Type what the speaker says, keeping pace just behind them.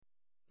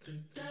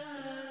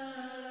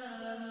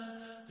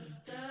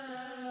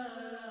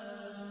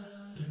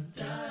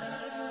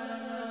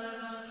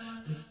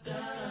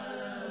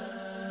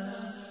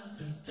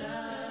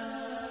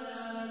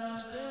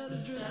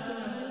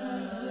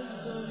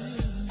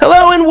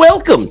Hello and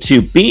welcome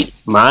to Beat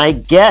My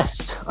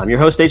Guest. I'm your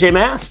host, AJ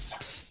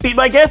Mass. Beat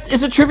My Guest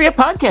is a trivia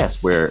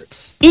podcast where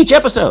each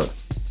episode,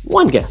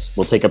 one guest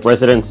will take up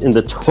residence in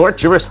the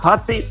torturous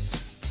hot seat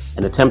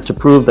and attempt to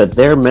prove that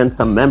their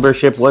Mensa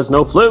membership was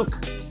no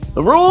fluke.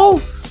 The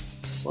rules?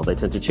 Well, they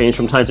tend to change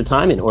from time to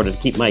time in order to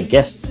keep my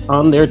guests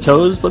on their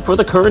toes, but for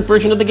the current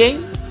version of the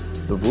game,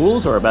 the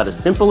rules are about as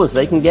simple as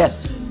they can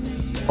get.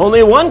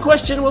 Only one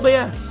question will be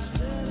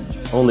asked.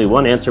 Only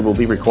one answer will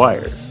be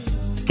required.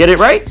 Get it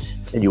right,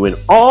 and you win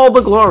all the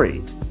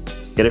glory.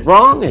 Get it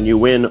wrong, and you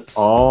win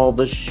all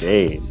the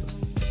shame.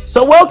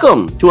 So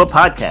welcome to a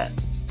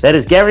podcast that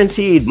is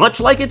guaranteed, much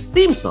like its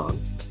theme song,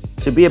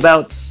 to be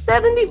about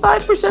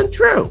 75%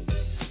 true.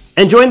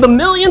 And join the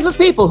millions of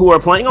people who are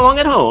playing along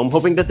at home,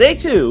 hoping that they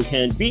too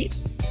can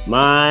beat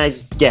my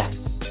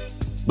guest.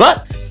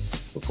 But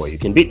before you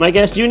can beat my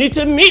guest, you need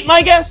to meet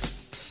my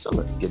guest. So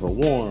let's give a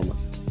warm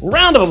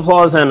round of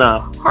applause and a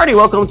hearty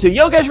welcome to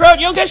Yogesh Raut.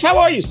 Yogesh, how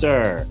are you,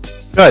 sir?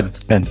 Good.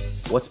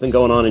 What's been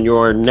going on in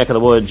your neck of the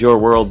woods, your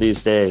world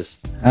these days?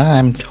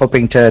 I'm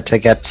hoping to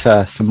get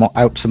some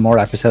more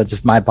episodes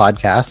of my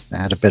podcast.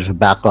 I had a bit of a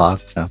backlog,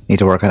 so need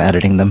to work on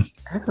editing them.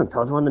 Excellent.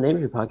 Tell everyone the name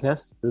of your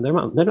podcast.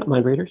 They're not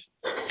mind readers.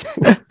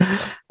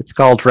 It's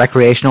called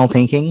Recreational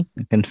Thinking.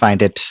 You can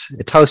find it.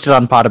 It's hosted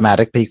on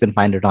Podomatic, but you can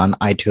find it on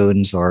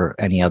iTunes or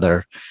any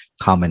other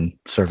common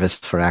service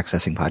for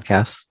accessing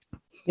podcasts.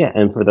 Yeah,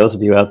 and for those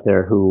of you out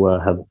there who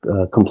have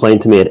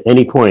complained to me at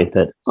any point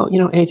that,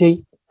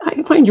 AJ,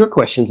 I find your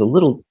questions a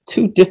little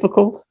too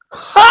difficult.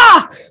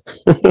 Ha!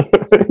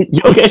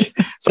 Yogesh,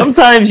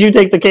 sometimes you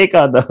take the cake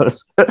on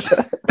those.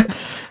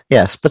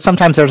 Yes, but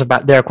sometimes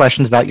there are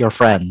questions about your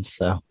friends.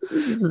 So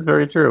this is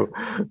very true.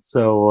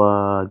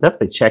 So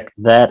definitely check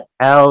that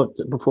out.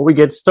 Before we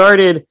get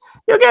started,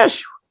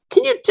 Yogesh,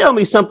 can you tell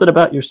me something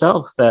about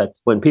yourself that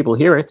when people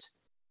hear it,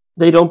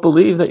 they don't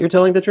believe that you're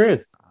telling the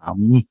truth?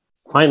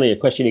 Finally, a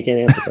question you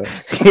can't answer.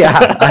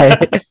 Yeah,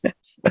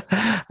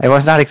 I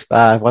was not.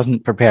 I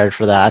wasn't prepared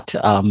for that.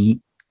 I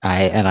think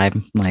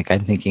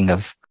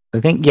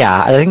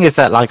it's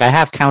that like I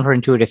have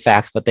counterintuitive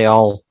facts, but they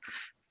all,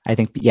 I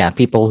think,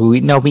 people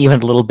who know me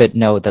even a little bit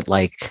know that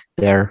like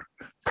they're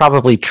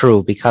probably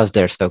true because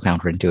they're so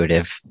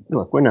counterintuitive.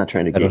 Look, we're not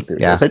trying to get through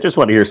this. I just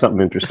want to hear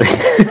something interesting.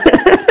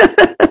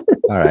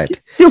 All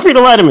right. Feel free to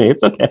lie to me.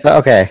 It's okay.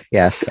 Okay.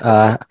 Yes.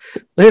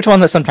 Here's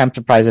one that sometimes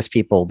surprises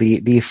people.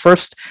 The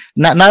first,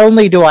 not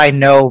only do I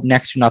know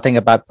next to nothing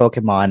about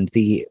Pokemon,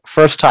 the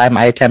first time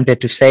I attempted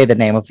to say the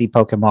name of the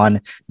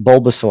Pokemon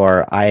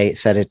Bulbasaur, I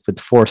said it with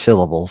 4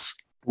 syllables.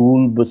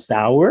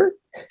 Bulbasaur?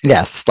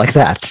 Yes, like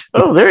that.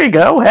 Oh, there you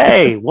go.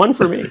 Hey, one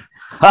for me.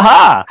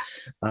 Ha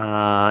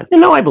ha.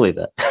 I believe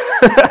that.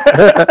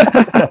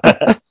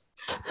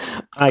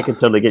 I can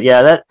totally get.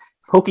 Yeah, that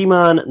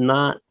Pokemon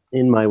not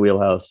in my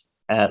wheelhouse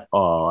at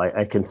all.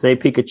 I can say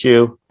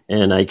Pikachu,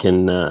 and I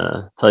can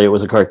tell you it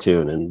was a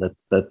cartoon, and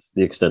that's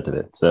the extent of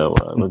it. So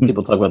when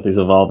people talk about these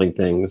evolving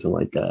things, and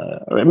like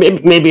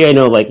maybe I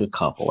know like a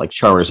couple, like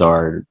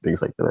Charizard,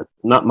 things like that.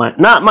 Not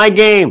my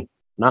game,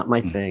 not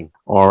my thing.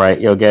 All right,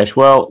 Yogesh.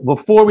 Well,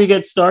 before we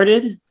get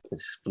started,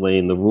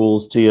 explain the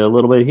rules to you a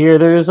little bit here.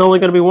 There is only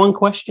going to be one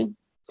question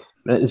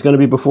that is going to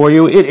be before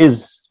you. It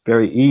is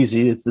very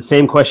easy. It's the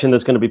same question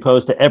that's going to be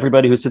posed to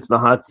everybody who sits in the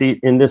hot seat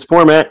in this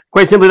format.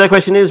 Quite simply, that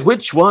question is,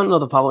 which one of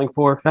the following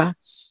 4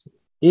 facts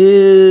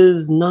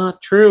is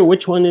not true?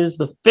 Which one is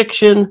the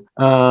fiction?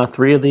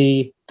 3 of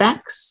the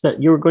facts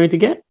that you're going to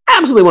get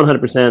absolutely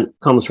 100%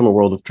 comes from a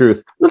world of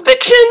truth. The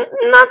fiction,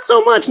 not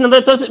so much. Now,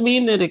 that doesn't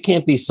mean that it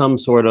can't be some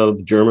sort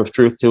of germ of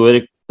truth to it.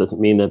 It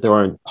doesn't mean that there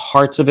aren't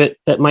parts of it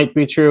that might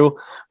be true.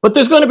 But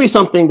there's going to be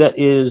something that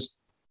is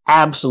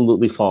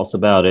absolutely false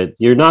about it.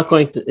 You're not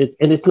going to,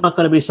 it's not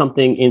going to be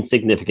something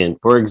insignificant.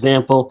 For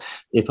example,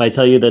 if I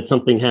tell you that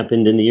something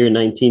happened in the year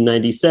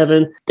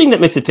 1997, the thing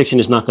that makes it fiction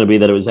is not going to be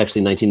that it was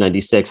actually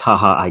 1996.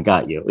 Haha, I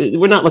got you.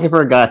 We're not looking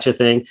for a gotcha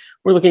thing.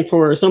 We're looking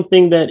for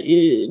something that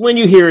when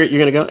you hear it,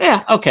 you're going to go,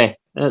 yeah, okay,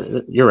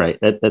 you're right.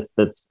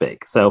 That's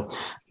big. So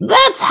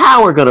that's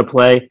how we're going to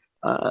play.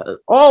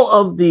 All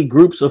of the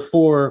groups of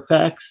 4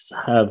 facts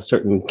have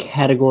certain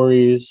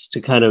categories to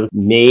kind of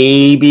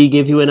maybe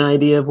give you an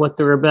idea of what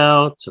they're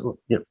about.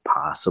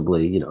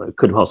 Possibly, it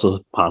could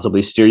also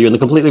possibly steer you in the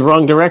completely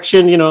wrong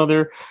direction.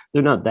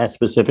 They're not that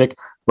specific,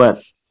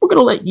 but we're going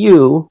to let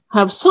you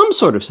have some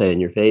sort of say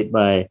in your fate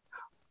by,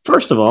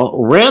 first of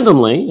all,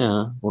 randomly,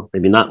 or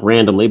maybe not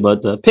randomly,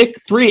 but pick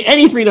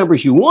any 3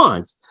 numbers you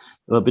want.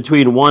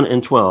 Between 1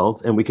 and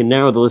 12, and we can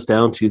narrow the list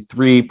down to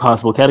 3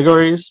 possible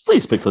categories.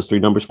 Please pick those 3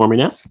 numbers for me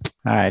now.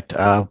 All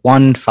right,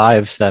 1,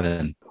 5,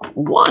 7.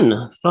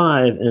 1,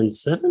 5, and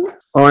 7.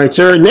 All right,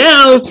 sir.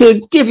 Now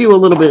to give you a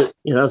little bit,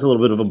 that's a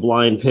little bit of a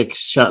blind pick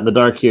shot in the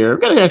dark here. I'm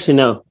going to actually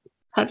now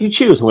have you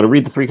choose. I'm going to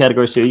read the 3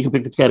 categories to you. You can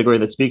pick the category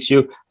that speaks to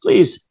you.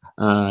 Please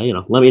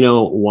let me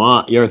know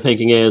what your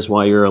thinking is,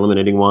 why you're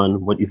eliminating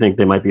one, what you think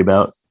they might be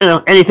about.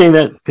 Anything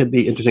that could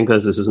be interesting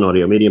because this is an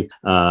audio medium.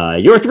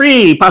 Your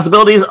 3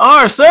 possibilities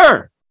are,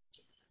 sir,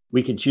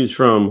 we could choose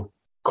from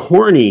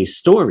corny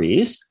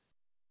stories,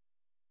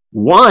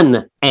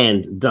 One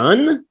and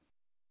Done,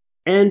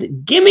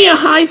 and Give Me a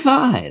High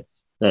Five.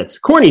 That's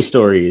Corny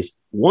Stories,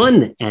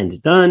 One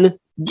and Done,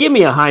 Give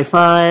Me a High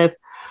Five.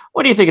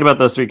 What are you thinking about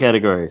those three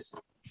categories?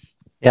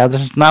 Yeah,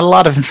 there's not a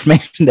lot of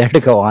information there to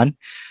go on.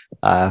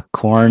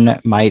 Corn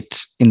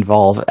might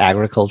involve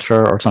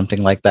agriculture or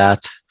something like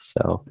that.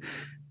 So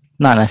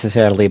not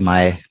necessarily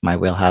my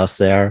wheelhouse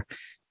there.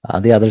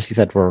 The others you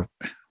said were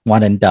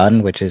One and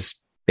Done, which is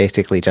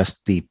basically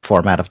just the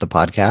format of the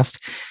podcast.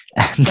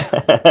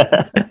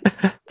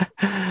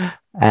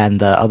 And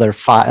the other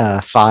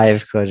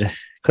five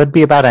could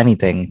be about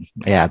anything.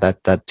 Yeah,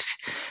 that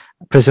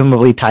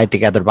presumably tied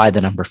together by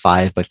the number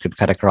five, but could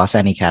cut across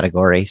any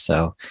category.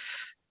 So,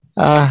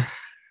 yeah,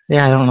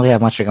 I don't really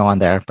have much to go on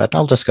there, but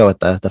I'll just go with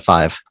the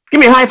five.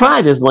 Give Me a High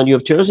Five is the one you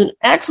have chosen.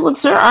 Excellent,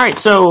 sir. All right,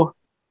 so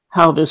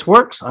how this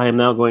works, I am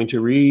now going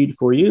to read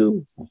for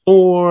you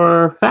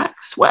 4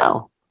 facts.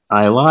 Well,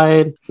 I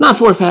lied. Not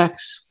 4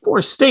 facts,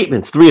 4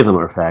 statements. 3 of them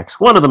are facts.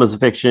 1 of them is a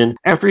fiction.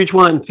 After each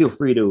one, feel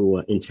free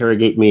to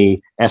interrogate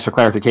me, ask for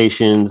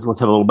clarifications. Let's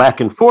have a little back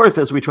and forth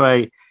as we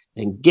try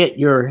and get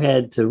your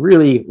head to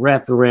really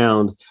wrap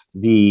around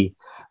the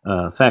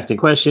fact in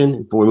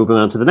question. Before moving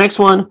on to the next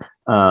one,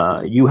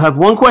 you have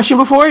 1 question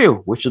before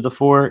you. Which of the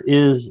 4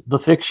 is the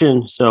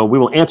fiction? So we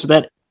will answer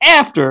that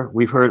after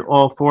we've heard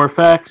all 4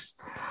 facts.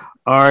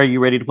 Are you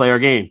ready to play our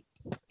game?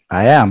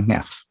 I am,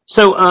 yes.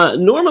 So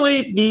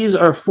normally these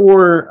are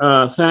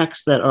 4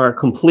 facts that are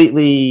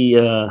completely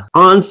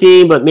on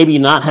theme, but maybe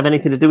not have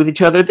anything to do with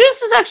each other.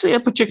 This is actually a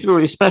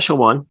particularly special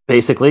one.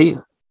 Basically,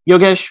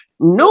 Yogesh,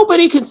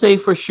 nobody can say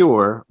for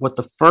sure what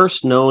the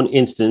first known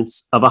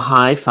instance of a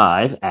high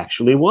five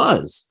actually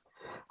was.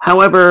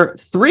 However,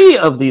 3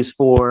 of these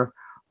 4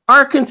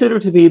 are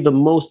considered to be the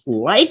most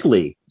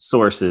likely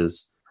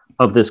sources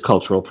of this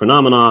cultural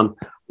phenomenon.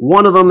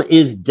 One of them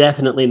is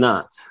definitely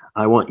not.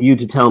 I want you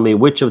to tell me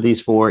which of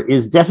these 4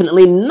 is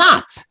definitely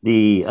not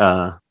the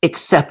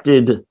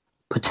accepted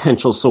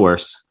potential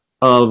source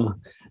of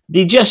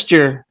the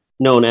gesture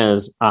known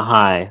as a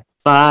high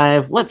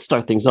five. Let's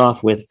start things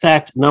off with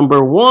fact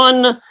number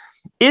 1.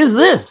 Is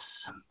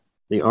this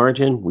the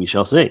origin? We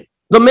shall see.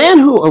 The man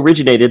who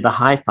originated the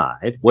high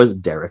five was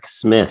Derek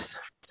Smith.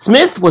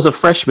 Smith was a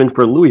freshman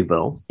for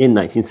Louisville in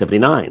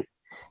 1979.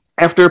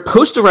 After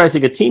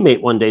posterizing a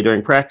teammate one day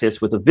during practice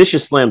with a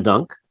vicious slam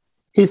dunk,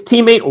 his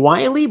teammate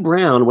Wiley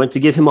Brown went to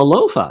give him a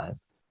low five,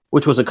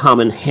 which was a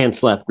common hand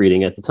slap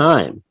greeting at the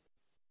time.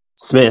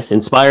 Smith,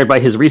 inspired by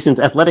his recent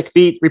athletic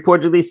feat,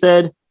 reportedly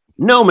said,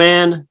 "No,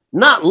 man,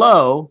 not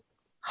low,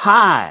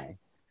 high."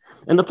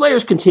 And the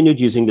players continued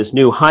using this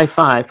new high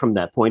five from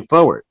that point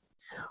forward.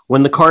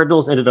 When the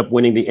Cardinals ended up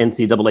winning the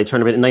NCAA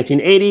tournament in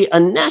 1980, a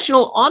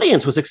national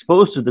audience was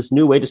exposed to this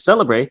new way to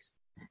celebrate,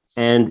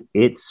 and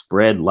it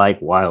spread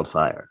like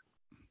wildfire.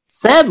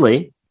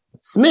 Sadly,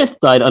 Smith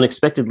died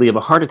unexpectedly of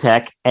a heart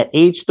attack at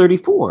age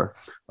 34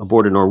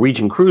 aboard a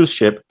Norwegian cruise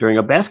ship during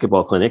a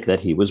basketball clinic that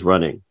he was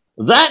running.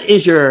 That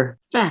is your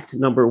fact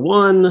number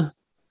 1.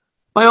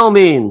 By all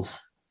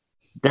means,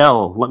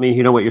 delve. Let me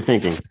know what you're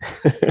thinking.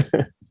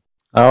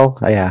 Oh,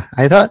 yeah.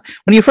 I thought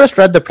when you first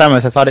read the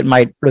premise, I thought it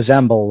might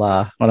resemble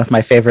one of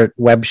my favorite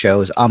web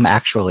shows,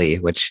 Actually,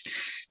 which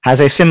has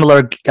a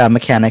similar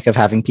mechanic of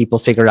having people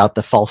figure out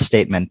the false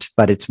statement,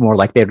 but it's more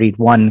like they read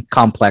one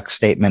complex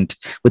statement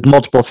with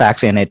multiple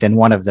facts in it, and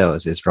one of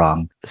those is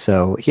wrong.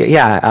 So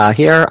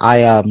here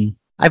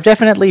I've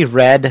definitely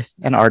read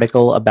an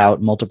article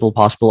about multiple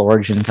possible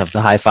origins of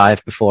the high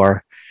five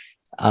before,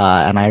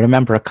 and I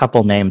remember a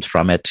couple names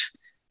from it.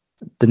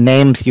 The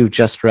names you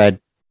just read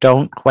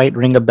don't quite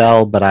ring a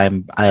bell, but I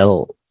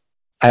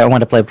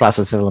want to play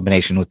process of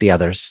elimination with the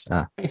others.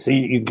 So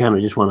you kind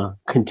of just want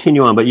to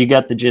continue on, but you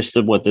got the gist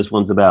of what this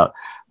one's about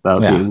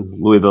being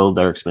Louisville,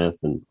 Derek Smith,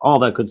 and all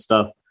that good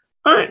stuff.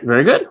 All right,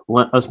 very good.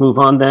 Let us move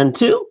on then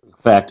to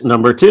fact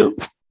number 2.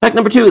 Fact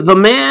number 2, the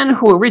man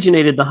who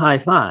originated the high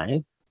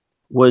five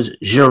was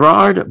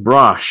Gerard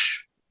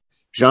Broche.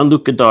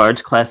 Jean-Luc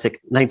Godard's classic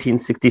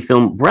 1960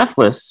 film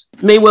Breathless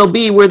may well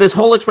be where this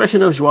whole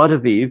expression of joie de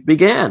vivre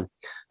began.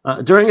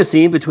 During a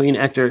scene between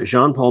actor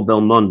Jean-Paul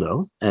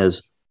Belmondo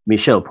as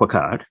Michel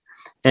Poicard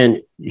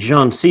and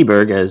Jean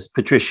Seberg as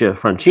Patricia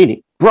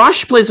Franchini,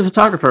 Broche plays a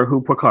photographer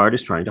who Poicard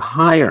is trying to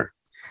hire.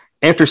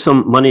 After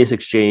some money is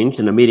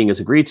exchanged and a meeting is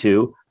agreed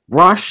to,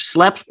 Broche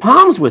slaps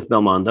palms with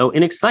Belmondo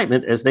in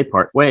excitement as they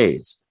part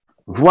ways.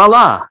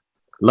 Voila,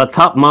 la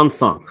top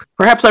mensonge.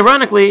 Perhaps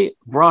ironically,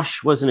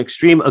 Broche was an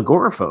extreme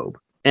agoraphobe,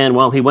 and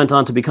while he went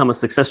on to become a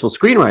successful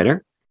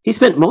screenwriter, he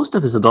spent most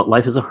of his adult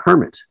life as a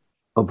hermit,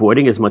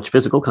 avoiding as much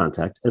physical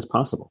contact as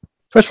possible.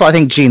 First of all, I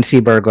think Jean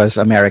Seberg was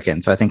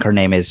American, so I think her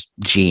name is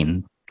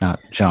Jean, not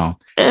Jean.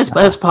 As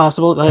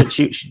possible.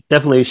 She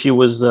definitely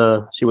was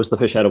the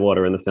fish out of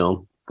water in the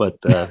film, but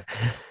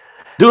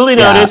duly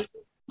noted.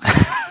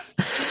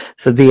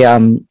 So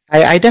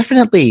I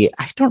definitely,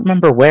 I don't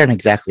remember where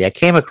exactly. I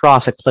came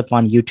across a clip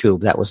on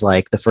YouTube that was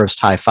like the first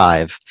high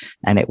five,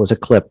 and it was a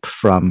clip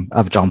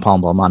of Jean-Paul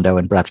Belmondo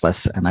in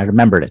Breathless, and I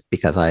remembered it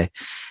because I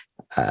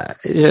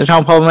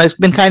Jean Paul has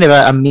been kind of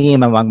a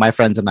meme among my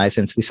friends and I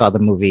since we saw the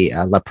movie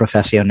La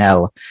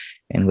Professionnelle,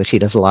 in which he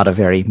does a lot of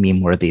very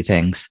meme-worthy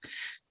things.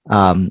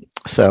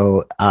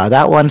 So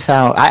that one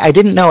sound I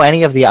didn't know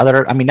any of the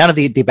other. I mean, none of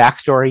the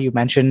backstory you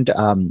mentioned.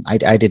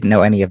 I didn't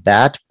know any of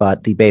that,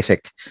 but the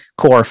basic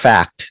core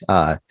fact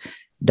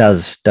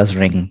does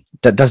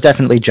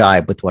definitely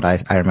jibe with what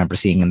I remember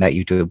seeing in that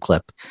YouTube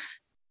clip.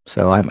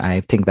 So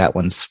I think that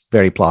one's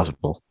very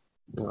plausible.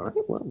 All right,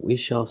 well, we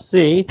shall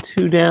see.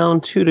 2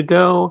 down, 2 to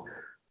go.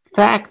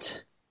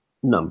 Fact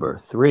number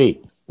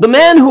 3. The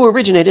man who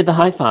originated the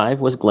high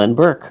five was Glenn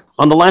Burke.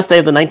 On the last day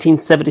of the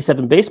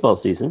 1977 baseball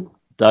season,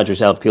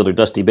 Dodgers outfielder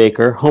Dusty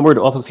Baker homered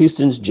off of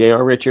Houston's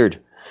J.R. Richard.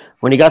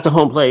 When he got to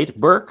home plate,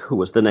 Burke, who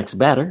was the next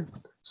batter,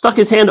 stuck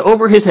his hand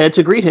over his head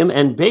to greet him,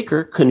 and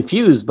Baker,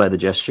 confused by the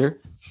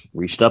gesture,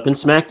 reached up and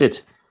smacked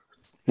it.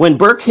 When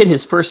Burke hit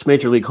his first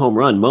major league home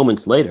run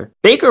moments later,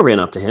 Baker ran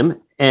up to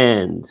him,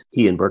 and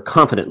he and Burke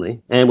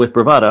confidently, and with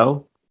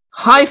bravado,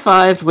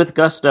 high-fived with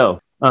gusto.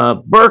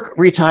 Burke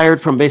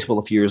retired from baseball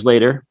a few years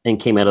later and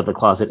came out of the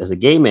closet as a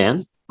gay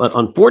man, but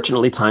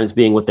unfortunately, times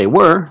being what they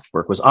were,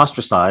 Burke was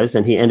ostracized,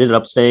 and he ended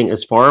up staying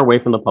as far away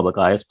from the public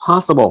eye as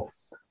possible,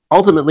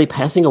 ultimately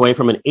passing away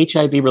from an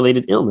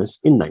HIV-related illness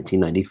in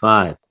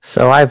 1995.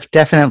 So I've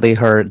definitely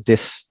heard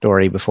this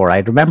story before. I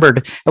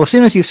remembered, as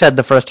soon as you said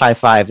the first high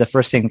five, the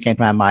first thing that came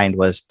to my mind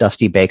was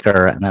Dusty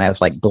Baker, and then I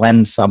was like,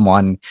 Glenn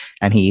someone,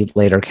 and he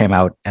later came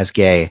out as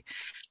gay.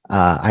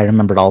 I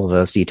remembered all of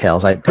those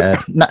details.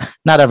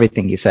 Not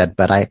everything you said,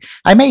 but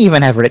I may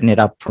even have written it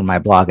up for my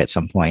blog at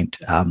some point.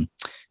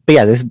 But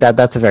yeah,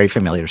 that's a very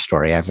familiar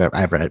story. I've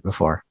read it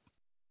before.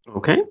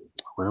 Okay.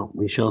 Well,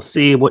 we shall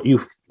see what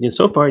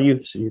so far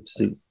you've seen.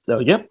 So,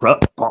 yeah,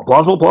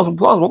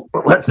 plausible.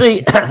 Let's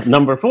see.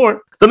 Number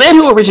 4. The man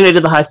who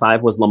originated the high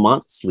five was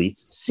Lamont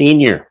Sleets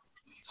Sr.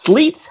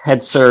 Sleets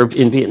had served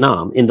in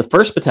Vietnam in the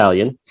 1st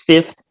Battalion,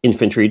 5th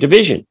Infantry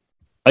Division,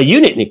 a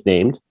unit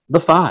nicknamed the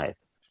Five.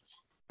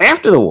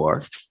 After the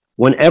war,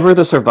 whenever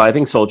the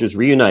surviving soldiers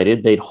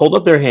reunited, they'd hold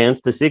up their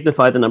hands to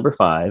signify the number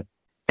 5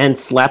 and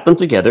slap them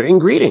together in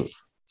greeting.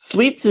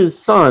 Sleets'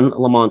 son,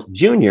 Lamont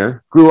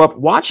Jr., grew up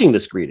watching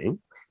this greeting,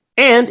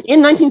 and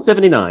in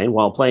 1979,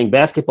 while playing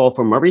basketball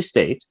for Murray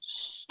State,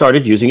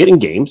 started using it in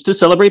games to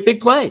celebrate big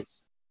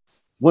plays.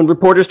 When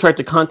reporters tried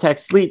to contact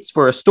Sleets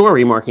for a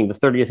story marking the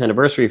 30th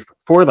anniversary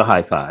for the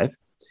high five,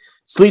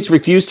 Sleets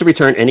refused to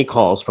return any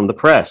calls from the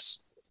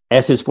press.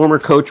 As his former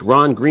coach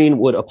Ron Green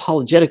would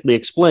apologetically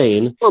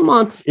explain,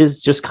 Lamont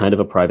is just kind of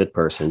a private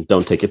person.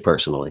 Don't take it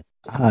personally.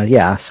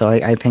 Yeah, so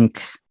I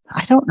think,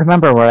 I don't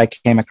remember where I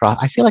came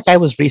across. I feel like I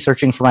was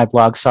researching for my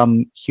blog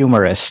some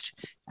humorist,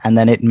 and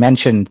then it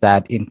mentioned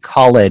that in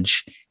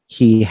college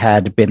he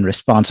had been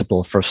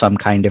responsible for some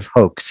kind of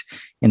hoax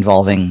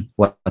involving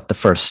what the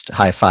first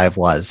high five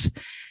was.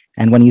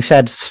 And when you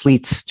said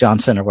Sleets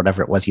Johnson or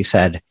whatever it was you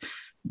said,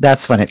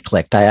 that's when it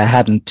clicked. It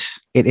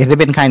had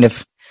been kind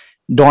of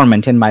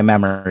dormant in my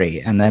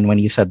memory. And then when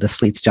you said the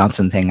Sleets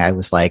Johnson thing, I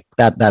was like,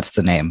 that's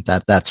the name.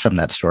 That's from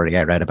that story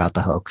I read about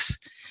the hoax.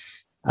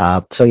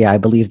 So yeah, I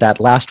believe that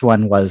last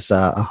one was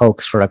a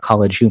hoax for a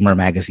college humor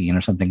magazine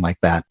or something like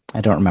that. I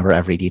don't remember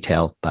every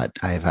detail, but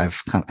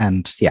I've come,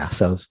 and yeah,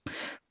 so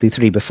the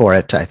 3 before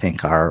it, I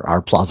think,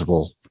 are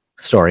plausible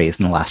stories,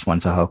 and the last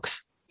one's a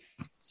hoax.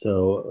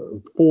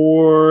 So,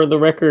 for the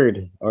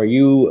record, are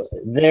you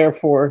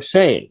therefore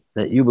saying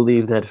that you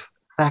believe that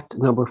fact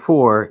number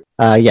 4?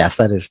 Yes,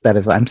 that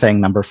is. I'm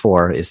saying number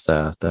 4 is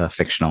the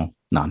fictional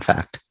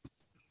non-fact.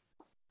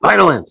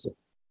 Final answer.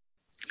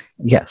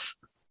 Yes.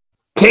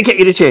 Can't get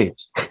you to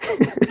change.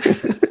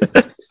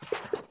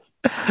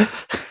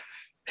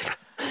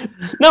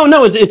 No,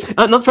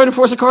 I'm not trying to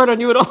force a card on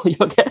you at all,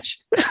 Yogesh.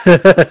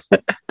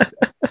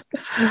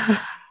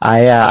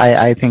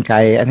 I think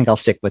I'll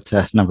stick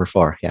with number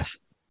 4. Yes.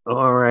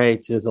 All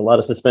right. There's a lot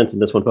of suspense in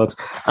this one, folks.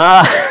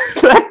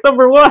 Fact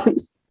number 1.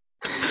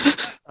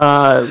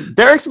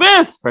 Derek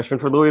Smith, freshman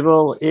for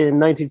Louisville in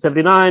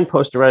 1979,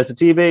 posterized a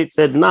teammate,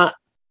 said not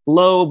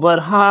low but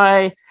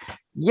high.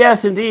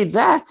 Yes, indeed,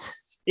 that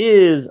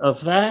is a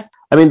fact.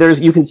 I mean,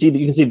 you can see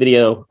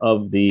video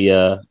of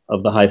the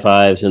high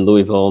fives in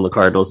Louisville and the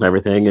Cardinals and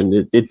everything, and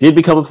it did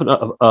become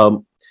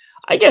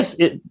I guess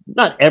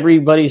not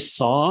everybody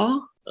saw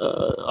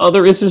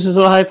other instances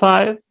of the high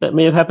five that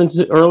may have happened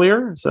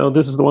earlier. So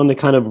this is the one that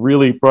kind of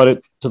really brought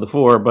it to the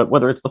fore. But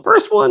whether it's the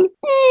first one,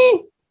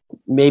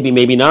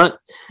 maybe not.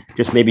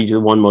 Just maybe the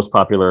one most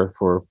popular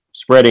for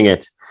spreading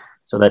it.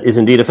 So that is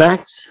indeed a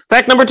fact.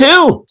 Fact number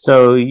 2.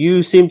 So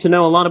you seem to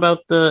know a lot about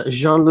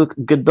Jean-Luc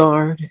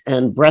Godard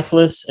and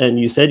Breathless, and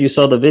you said you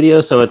saw the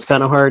video, so it's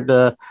kind of hard.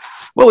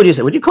 What would you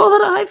say? Would you call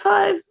that a high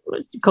five?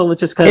 Would you call it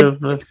just kind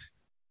of...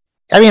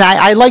 I mean,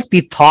 I like the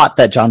thought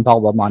that John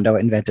Paul Belmondo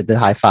invented the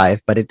high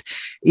five, but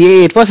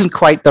it wasn't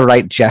quite the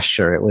right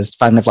gesture. It was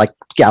kind of like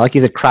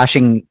you said,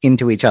 crashing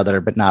into each other,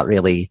 but not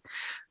really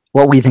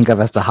what we think of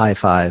as the high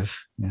five.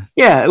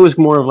 Yeah, it was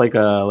more of like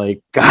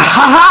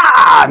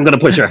I'm going to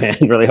push your hand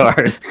really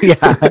hard.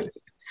 Yeah.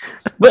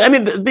 But I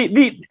mean,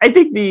 I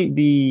think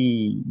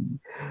the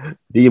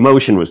the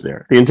emotion was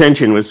there. The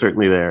intention was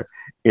certainly there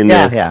in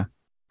this. Yeah.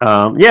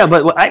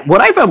 But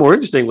what I found more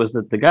interesting was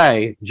that the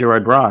guy,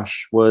 Gerard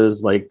Roche,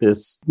 was like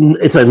this.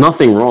 It's a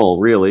nothing role,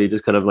 really. He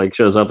just kind of like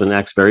shows up and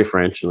acts very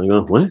French. And they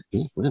go, what?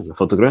 The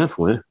photograph?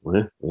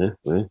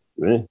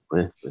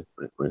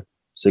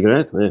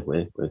 Cigarette?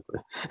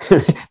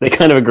 They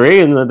kind of agree,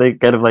 and they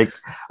kind of like,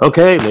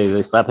 okay,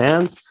 they slap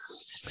hands.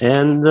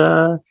 And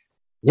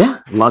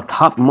la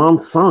top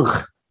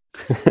mensonge.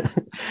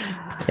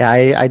 Yeah,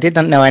 I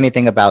didn't know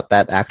anything about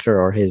that actor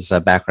or his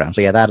background.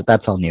 So yeah,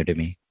 that's all new to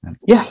me.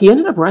 Yeah, he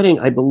ended up writing,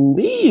 I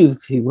believe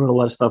he wrote a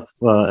lot of stuff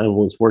and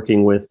was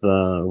working with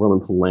Roman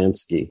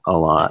Polanski a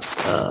lot.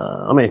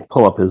 Let me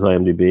pull up his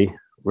IMDb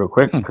real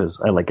quick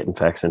because I like getting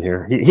facts in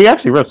here. He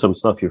actually wrote some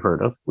stuff you've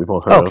heard of. We've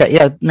all heard of. Okay,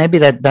 yeah, maybe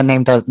the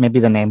name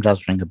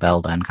does ring a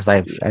bell then, because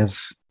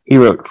He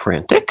wrote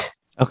Frantic.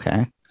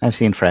 Okay, I've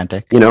seen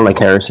Frantic. You know, like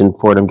Harrison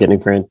Ford, I'm Getting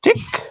Frantic.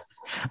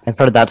 I've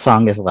heard that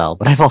song as well,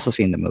 but I've also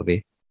seen the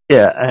movie.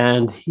 Yeah,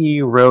 and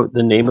he wrote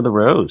The Name of the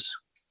Rose.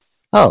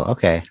 Oh,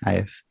 okay.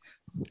 I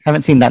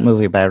haven't seen that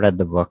movie, but I read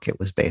the book it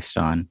was based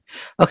on.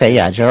 Okay,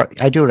 yeah,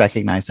 I do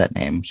recognize that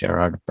name,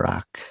 Gerard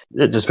Braque.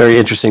 It's just very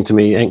interesting to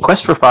me. And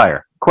Quest for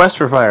Fire,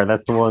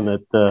 that's the one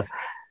that,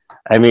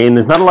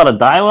 there's not a lot of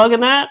dialogue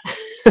in that.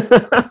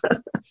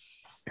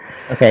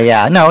 Okay,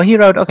 yeah. No, he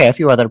wrote, a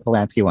few other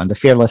Polanski ones. The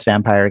Fearless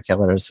Vampire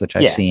Killers, which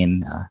I've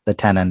seen. The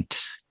Tenant,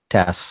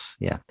 Tess,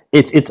 yeah.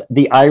 It's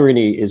the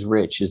irony is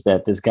rich, is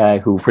that this guy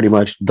who pretty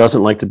much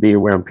doesn't like to be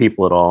around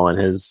people at all and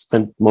has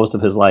spent most of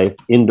his life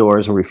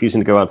indoors and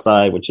refusing to go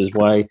outside, which is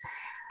why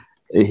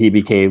he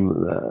became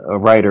a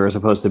writer as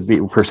opposed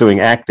to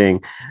pursuing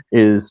acting,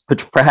 is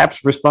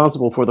perhaps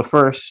responsible for the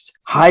first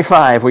high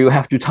five where you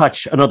have to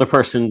touch another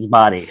person's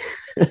body.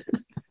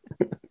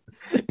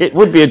 It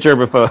would be a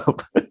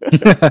germaphobe.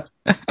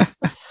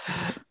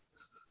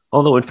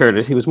 Although in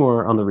fairness, he was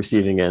more on the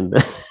receiving end.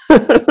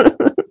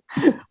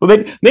 Well,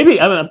 maybe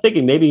I'm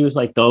thinking maybe he was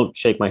like, "Don't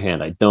shake my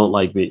hand. I don't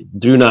like me.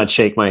 Do not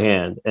shake my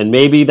hand." And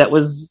maybe that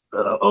was,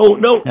 oh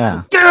no,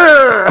 yeah.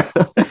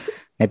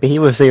 Maybe he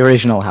was the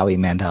original Howie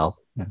Mandel.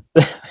 Yeah.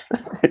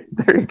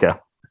 There you go.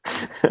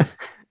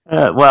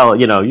 Well,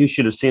 you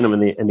should have seen him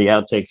in the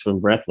outtakes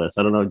from Breathless.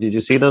 I don't know. Did you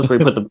see those where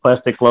he put the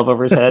plastic glove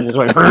over his head and just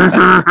went,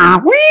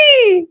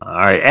 wee? All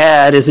right,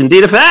 ad is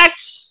indeed a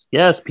fact.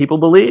 Yes, people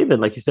believe,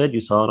 and like you said, you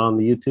saw it on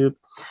the YouTube.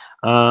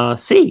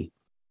 C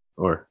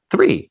or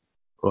 3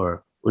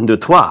 or un, deux,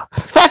 trois.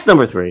 Fact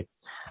number 3.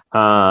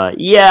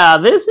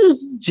 This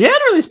is,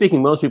 generally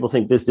speaking, most people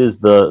think this is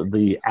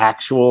the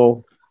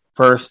actual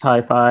first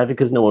high five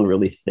because no one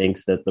really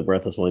thinks that the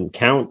Breathless one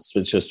counts.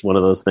 It's just one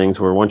of those things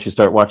where once you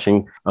start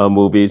watching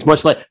movies,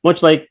 much like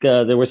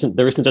there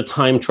isn't a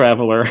time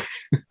traveler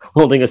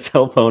holding a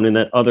cell phone in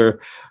that other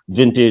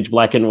vintage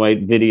black and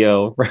white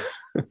video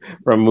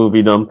from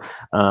moviedom.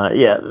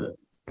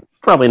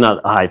 Probably not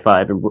a high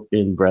five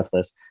in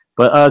Breathless.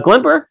 But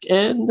Glenn Burke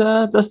and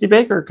Dusty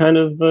Baker kind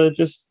of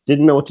just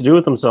didn't know what to do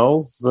with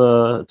themselves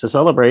to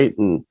celebrate.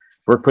 And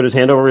Burke put his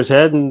hand over his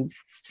head and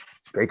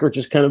Baker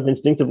just kind of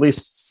instinctively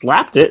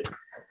slapped it.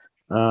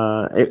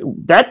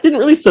 That didn't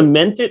really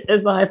cement it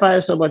as the high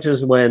five so much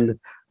as when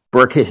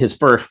Burke hit his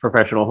first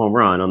professional home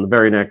run on the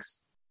very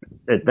next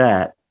at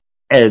bat.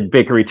 And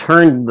Baker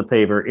returned the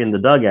favor in the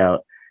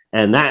dugout.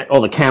 And that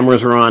all the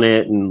cameras were on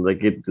it, and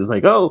like it was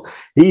like, oh,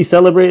 he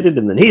celebrated,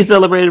 and then he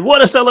celebrated.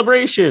 What a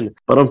celebration!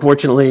 But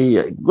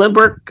unfortunately, Glenn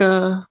Burke,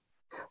 a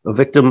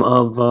victim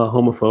of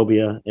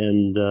homophobia,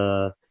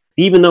 and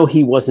even though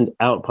he wasn't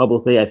out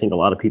publicly, I think a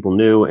lot of people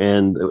knew.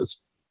 And as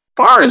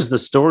far as the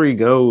story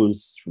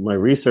goes, from my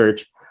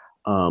research,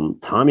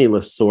 Tommy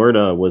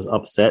Lasorda was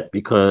upset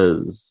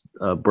because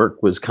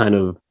Burke was kind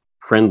of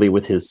friendly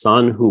with his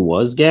son, who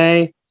was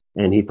gay.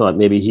 And he thought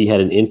maybe he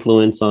had an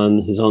influence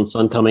on his own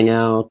son coming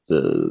out.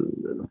 I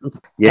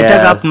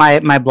dug up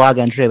my blog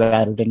entry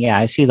about it, and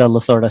I see the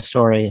Lasorda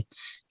story.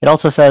 It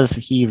also says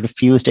he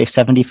refused a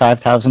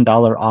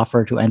 $75,000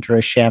 offer to enter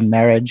a sham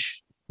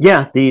marriage.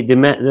 Yeah,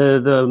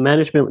 the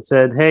management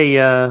said, "Hey,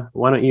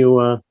 why don't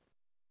you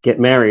get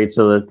married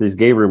so that these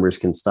gay rumors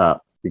can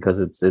stop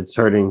because it's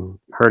hurting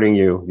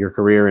your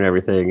career and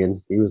everything."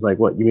 And he was like,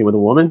 "What, you mean with a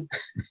woman?"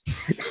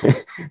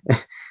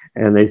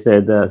 And they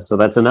said, "So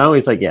that's a no."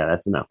 He's like, "Yeah,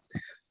 that's a no."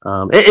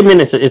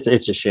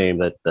 It's a shame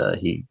that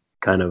he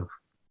kind of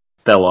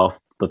fell off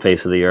the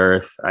face of the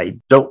earth. I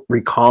don't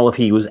recall if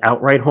he was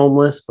outright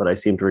homeless, but I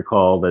seem to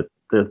recall that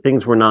the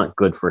things were not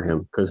good for him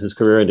because his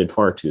career ended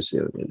far too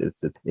soon.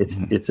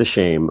 It's a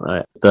shame.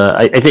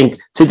 I think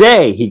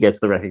today he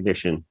gets the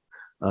recognition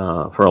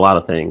for a lot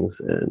of things,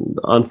 and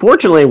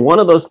unfortunately, one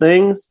of those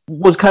things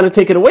was kind of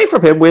taken away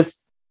from him with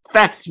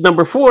fact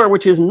number 4,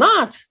 which is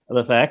not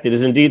the fact. It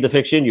is indeed the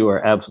fiction. You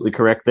are absolutely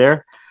correct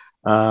there.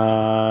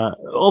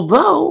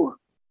 Although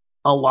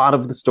a lot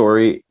of the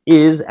story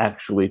is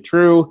actually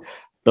true,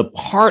 the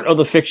part of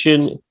the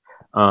fiction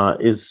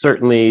is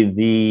certainly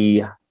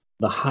the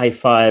high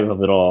five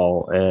of it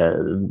all.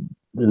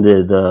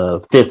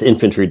 The 5th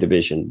Infantry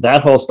Division,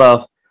 that whole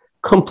stuff,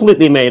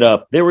 completely made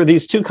up. There were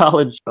these 2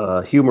 college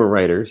humor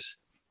writers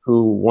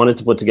who wanted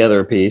to put together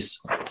a piece,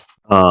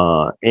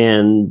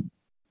 and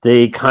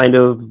they kind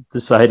of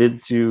decided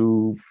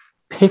to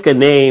pick a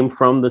name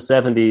from the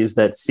 70s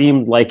that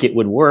seemed like it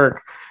would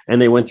work,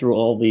 and they went through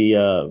all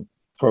the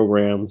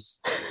programs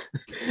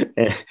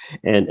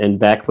and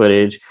back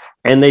footage,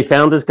 and they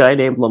found this guy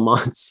named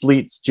Lamont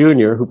Sleets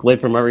Jr. who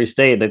played for Murray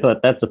State. They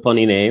thought that's a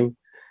funny name,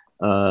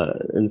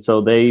 and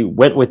so they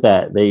went with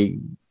that.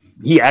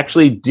 He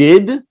actually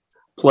did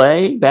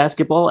play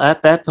basketball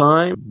at that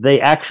time.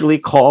 They actually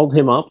called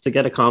him up to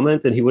get a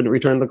comment, and he wouldn't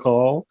return the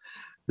call.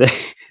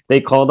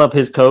 They called up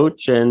his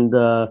coach, and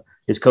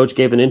his coach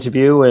gave an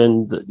interview,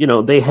 and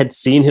they had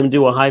seen him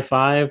do a high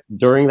five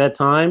during that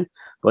time,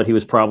 but he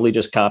was probably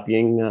just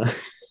copying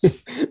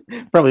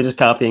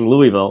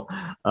Louisville.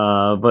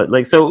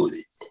 But so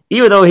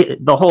even though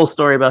the whole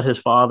story about his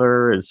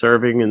father and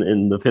serving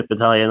in the 5th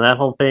Battalion, that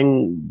whole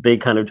thing, they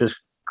kind of just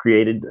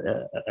created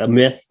a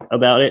myth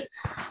about it.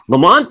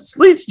 Lamont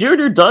Sleets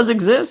Jr. does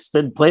exist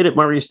and played at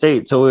Murray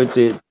State. So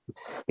it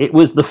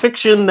was the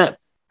fiction that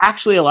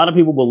actually a lot of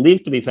people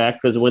believe to be fact,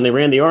 because when they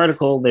ran the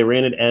article, they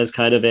ran it as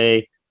kind of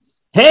a,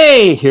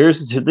 hey,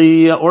 here's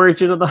the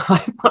origin of the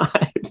high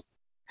five.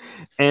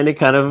 And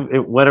it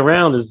went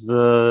around as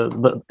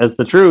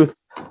the truth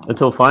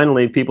until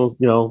finally people,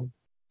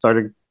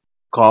 started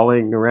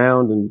calling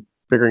around and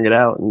figuring it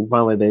out. And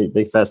finally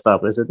they fessed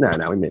up. They said, no,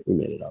 we made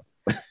it up.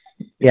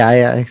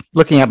 Yeah,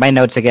 looking at my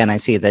notes again, I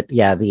see that,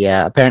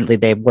 apparently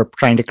they were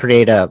trying to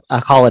create a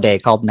holiday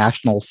called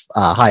National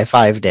High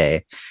Five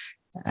Day.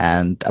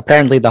 And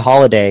apparently the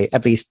holiday,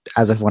 at least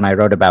as of when I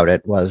wrote about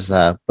it, was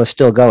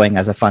still going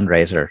as a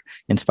fundraiser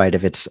in spite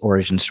of its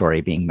origin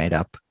story being made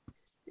up.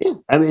 Yeah,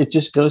 I mean, it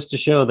just goes to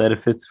show that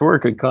if it's for a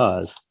good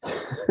cause.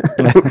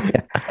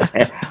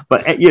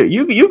 But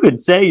you could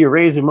say you're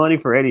raising money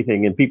for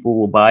anything and people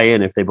will buy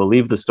in if they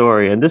believe the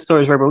story. And this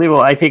story is very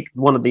believable. I think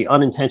one of the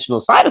unintentional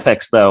side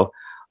effects, though,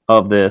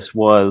 of this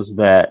was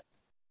that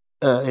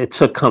it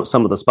took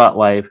some of the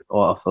spotlight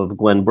off of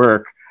Glenn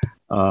Burke.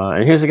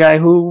 And here's a guy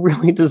who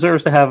really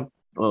deserves to have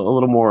a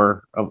little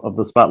more of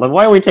the spotlight.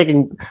 Why are we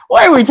taking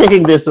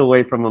this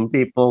away from him,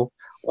 people?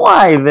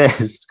 Why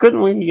this? Couldn't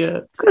we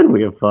have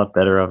thought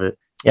better of it?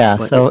 Yeah.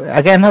 So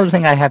again, another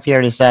thing I have here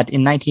is that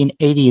in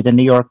 1980, the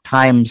New York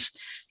Times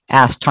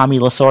asked Tommy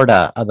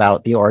Lasorda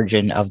about the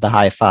origin of the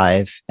high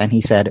five, and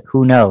he said,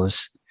 "Who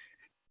knows?"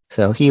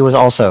 So he was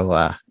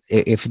also,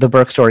 if the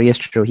Burke story is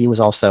true, he was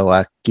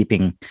also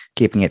keeping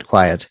it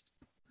quiet.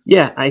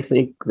 Yeah, I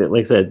think that,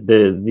 like I said,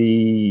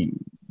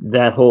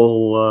 that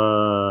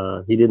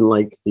whole he didn't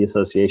like the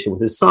association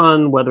with his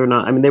son, whether or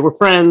not, I mean, they were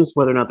friends,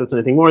 whether or not there's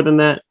anything more than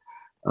that,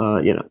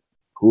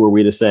 who are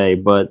we to say?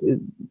 But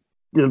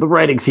the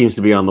writing seems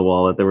to be on the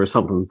wall that there was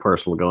something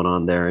personal going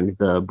on there, and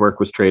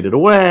Burke was traded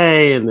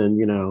away, and then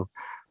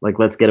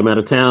let's get him out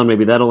of town.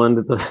 Maybe that'll end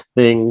the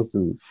things.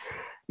 And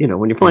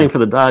when you're playing for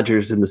the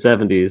Dodgers in the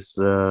 70s,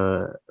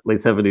 late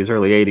 70s,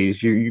 early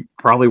 80s, you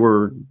probably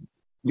were.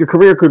 Your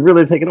career could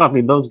really take it off. I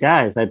mean, those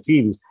guys, that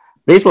team,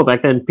 baseball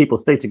back then, people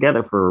stayed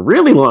together for a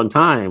really long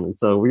time. And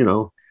so, if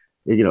you're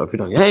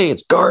talking, hey,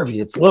 it's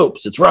Garvey, it's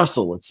Lopes, it's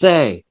Russell, it's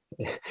Say,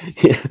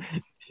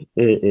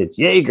 it's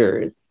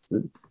Yeager.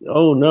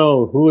 Oh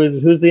no,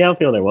 who's the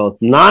outfielder? Well,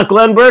 it's not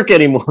Glenn Burke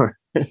anymore.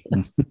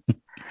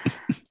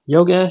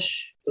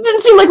 Yogesh, it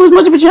didn't seem like it was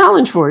much of a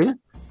challenge for you.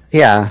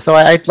 Yeah, so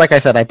I like I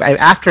said,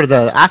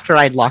 after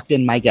I'd locked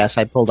in my guess,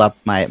 I pulled up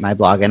my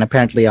blog, and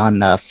apparently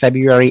on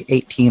February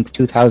 18th,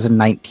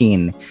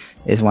 2019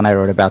 is when I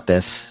wrote about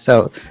this.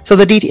 So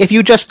if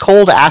you just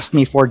cold asked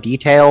me for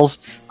details,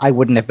 I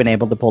wouldn't have been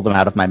able to pull them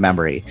out of my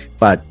memory.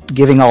 But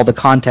giving all the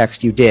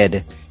context you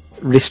did,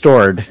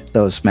 restored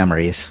those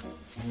memories.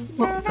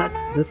 Well, that's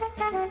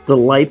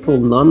delightful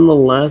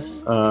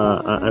nonetheless.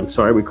 I'm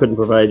sorry we couldn't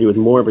provide you with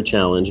more of a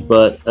challenge,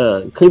 but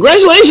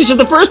congratulations, you're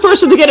the first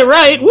person to get it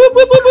right. Woo,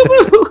 woo, woo,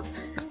 woo, woo.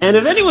 And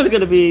if anyone's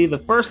going to be the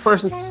first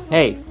person,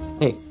 hey,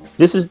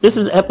 this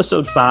is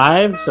episode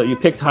 5, so you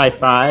picked high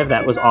five.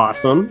 That was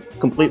awesome.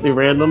 Completely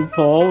random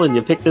poll, and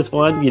you picked this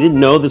one. You didn't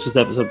know this was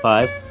episode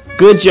 5.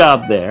 Good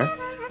job there.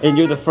 And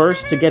you're the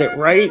first to get it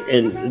right,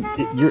 and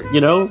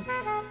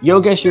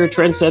Yogesh, you're a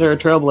trendsetter, a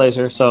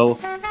trailblazer, so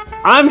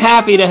I'm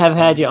happy to have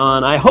had you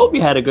on. I hope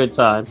you had a good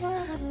time.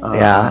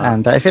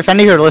 And if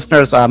any of your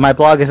listeners, my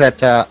blog is at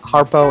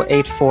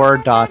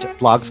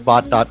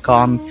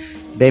harpo84.blogspot.com.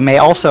 They may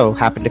also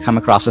happen to come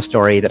across a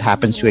story that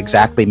happens to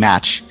exactly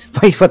match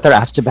what they're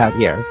asked about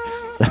here.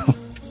 So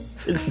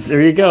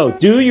there you go.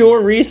 Do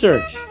your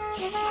research.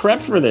 Prep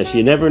for this.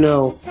 You never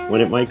know when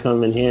it might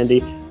come in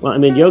handy. Well, I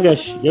mean,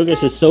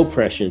 Yogesh is so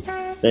prescient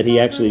that he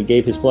actually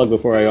gave his plug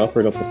before I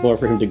offered up the floor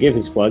for him to give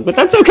his plug, but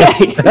that's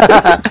okay.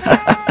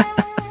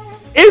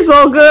 It's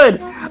all good.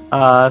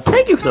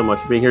 Thank you so much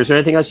for being here. Is there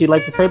anything else you'd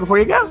like to say before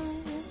you go?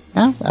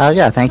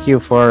 Thank you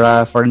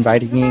for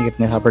inviting me, giving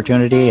me the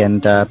opportunity,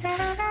 and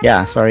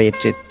sorry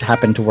it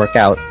happened to work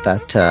out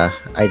that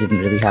I didn't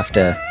really have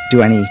to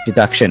do any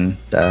deduction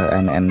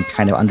and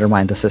kind of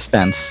undermine the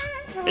suspense.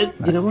 You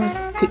know what?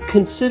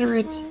 Consider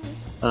it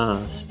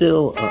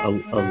still a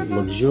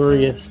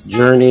luxurious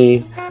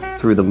journey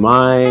through the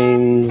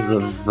minds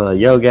of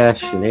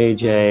Yogesh and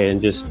AJ,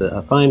 and just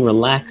find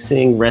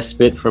relaxing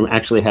respite from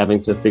actually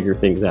having to figure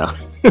things out.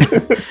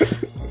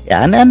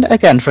 Yeah, and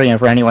again,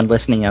 for anyone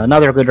listening,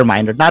 another good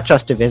reminder, not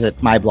just to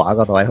visit my blog,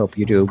 although I hope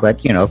you do,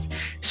 but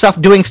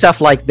doing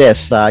stuff like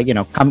this,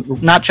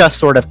 not just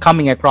sort of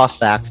coming across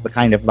facts, but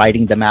kind of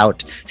writing them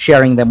out,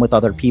 sharing them with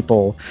other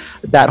people.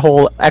 That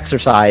whole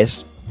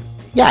exercise,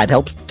 yeah, it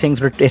helps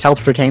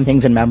retain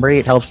things in memory.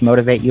 It helps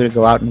motivate you to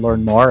go out and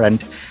learn more,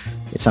 and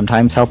it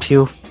sometimes helps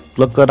you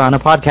look good on a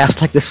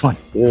podcast like this one.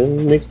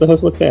 Makes the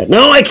host look bad.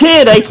 No, I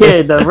kid.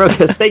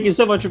 Rokas, thank you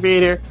so much for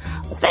being here.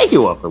 Thank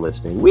you all for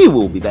listening. We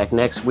will be back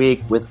next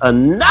week with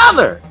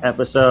another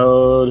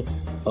episode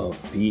of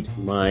Beat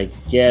My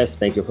Guest.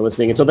 Thank you for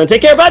listening. Until then,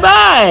 take care.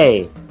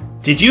 Bye-bye.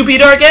 Did you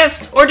beat our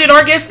guest, or did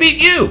our guest beat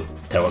you?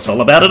 Tell us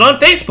all about it on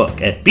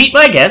Facebook at Beat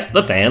My Guest,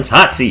 the Fans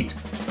Hot Seat.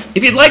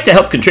 If you'd like to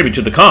help contribute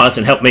to the cause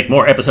and help make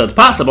more episodes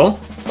possible,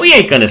 we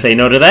ain't gonna say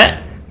no to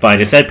that.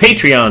 Find us at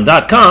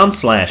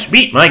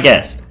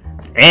patreon.com/beatmyguest.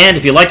 And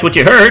if you liked what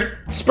you heard,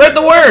 spread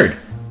the word.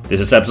 This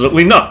has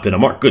absolutely not been a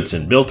Mark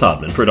Goodson, Bill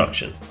Todman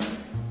production.